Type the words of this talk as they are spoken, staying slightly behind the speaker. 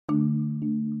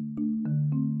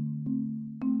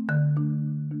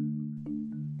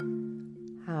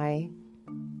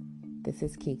this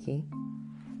is Kiki.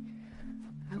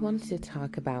 I wanted to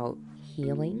talk about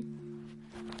healing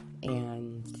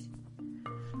and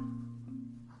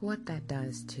what that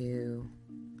does to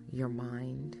your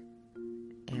mind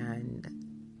and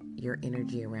your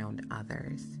energy around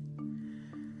others.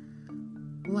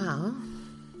 Well,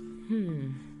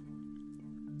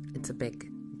 it's a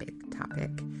big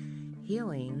topic.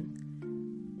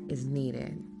 Healing is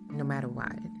needed no matter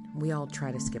what. We all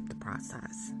try to skip the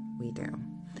process. We do.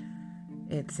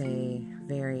 It's a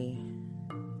very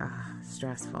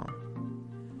stressful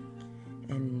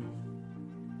and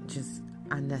just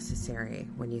unnecessary,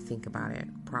 when you think about it,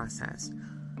 process.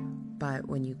 But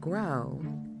when you grow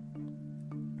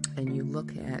and you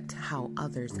look at how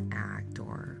others act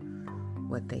or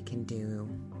what they can do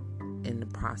in the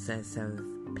process of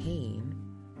pain,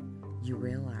 you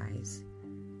realize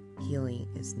healing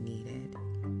is needed,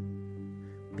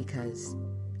 because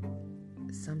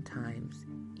sometimes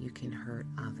you can hurt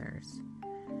others,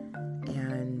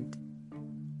 and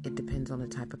it depends on the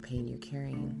type of pain you're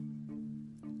carrying,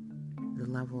 the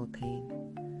level of pain.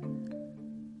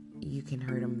 You can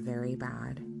hurt them very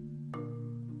bad,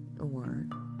 or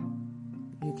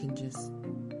you can just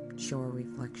show a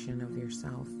reflection of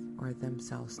yourself or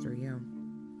themselves through you.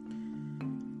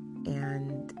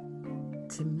 And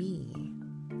to me,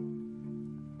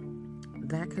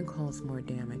 that can cause more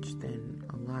damage than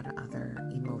a lot of other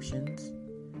emotions,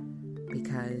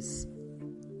 because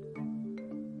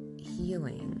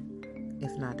healing,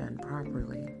 if not done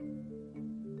properly,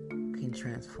 can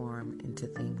transform into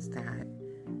things that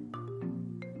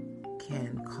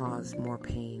can cause more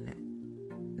pain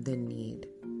than need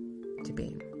to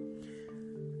be.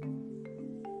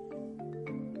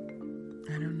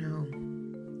 I don't know.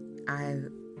 I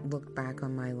look back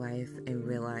on my life and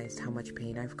realized how much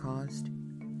pain I've caused,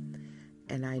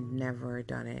 and I'd never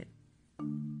done it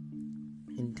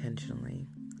intentionally.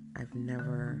 I've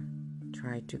never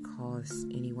tried to cause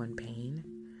anyone pain,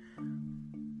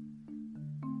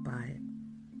 but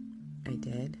I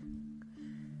did.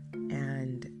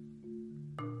 And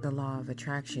the law of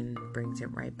attraction brings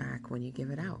it right back when you give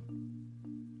it out.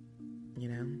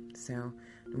 So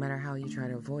no matter how you try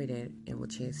to avoid it, it will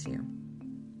chase you.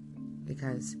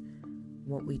 Because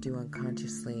what we do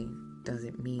unconsciously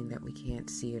doesn't mean that we can't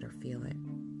see it or feel it.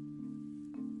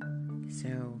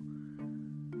 So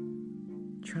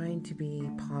trying to be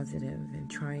positive and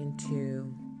trying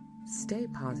to stay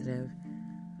positive,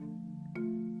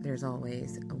 there's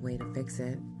always a way to fix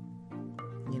it.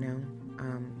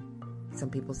 Some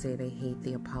people say they hate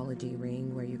the apology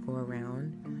ring, where you go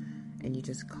around and you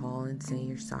just call and say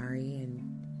you're sorry and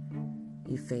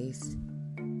you face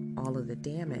all of the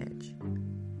damage.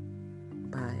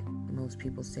 But most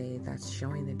people say that's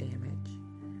showing the damage.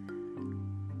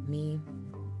 Me,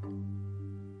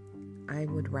 I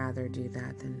would rather do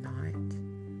that than not.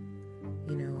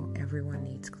 Everyone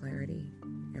needs clarity.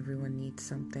 Everyone needs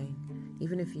something.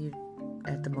 Even if you,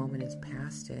 at the moment, is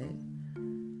past it,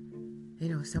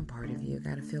 some part of you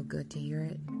got to feel good to hear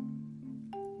it.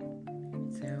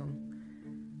 So,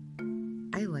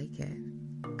 I like it.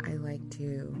 I like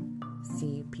to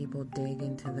see people dig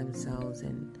into themselves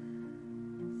and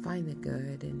find the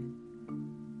good and,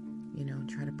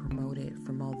 try to promote it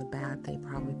from all the bad they've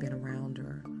probably been around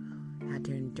or had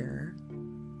to endure.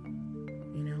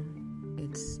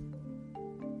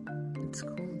 It's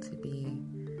cool to be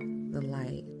the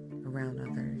light around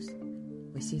others.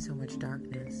 We see so much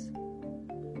darkness.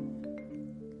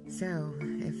 So,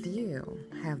 if you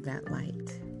have that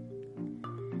light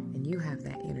and you have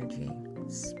that energy,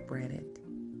 spread it.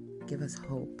 Give us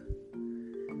hope.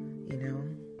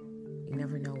 You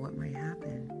never know what might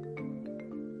happen.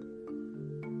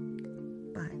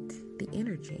 But the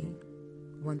energy,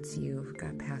 once you've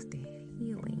got past the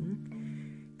healing,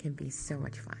 can be so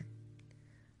much fun.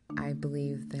 I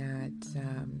believe that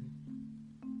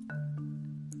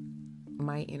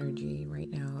my energy right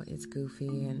now is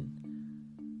goofy and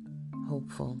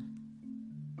hopeful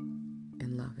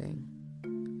and loving.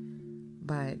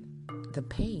 But the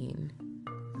pain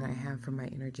that I have from my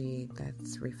energy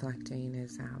that's reflecting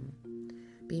is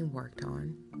being worked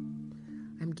on.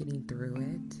 I'm getting through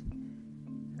it.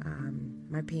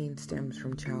 My pain stems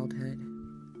from childhood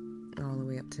all the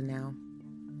way up to now.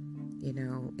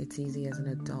 It's easy as an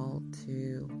adult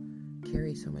to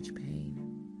carry so much pain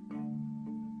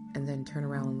and then turn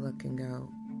around and look and go,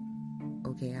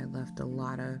 okay, I left a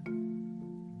lot of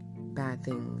bad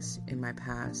things in my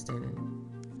past, and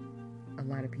a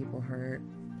lot of people hurt,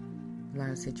 a lot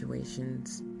of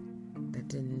situations that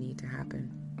didn't need to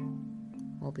happen,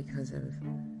 all because of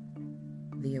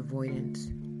the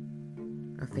avoidance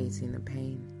of facing the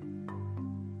pain.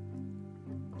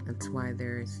 That's why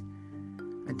there's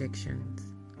addictions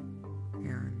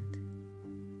and,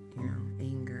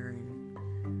 anger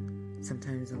and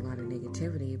sometimes a lot of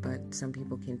negativity, but some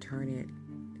people can turn it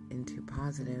into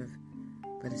positive,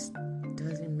 but it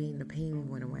doesn't mean the pain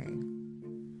went away.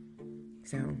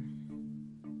 So,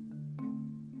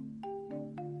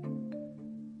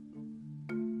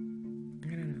 I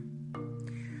don't know.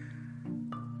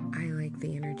 I like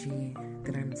the energy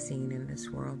that I'm seeing in this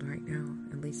world right now,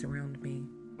 at least around me.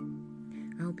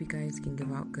 I hope you guys can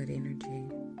give out good energy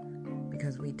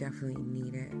because we definitely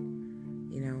need it.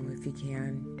 If you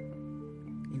can,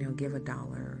 give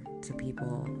 $1 to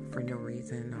people for no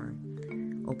reason or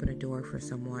open a door for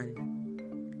someone.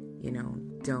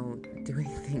 Don't do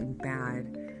anything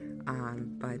bad,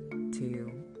 but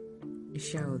to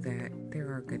show that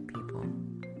there are good people.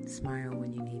 Smile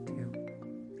when you need to.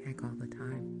 Heck, all the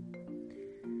time.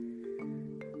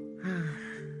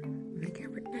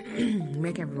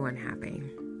 Make everyone happy.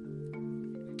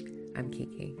 I'm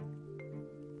Kiki.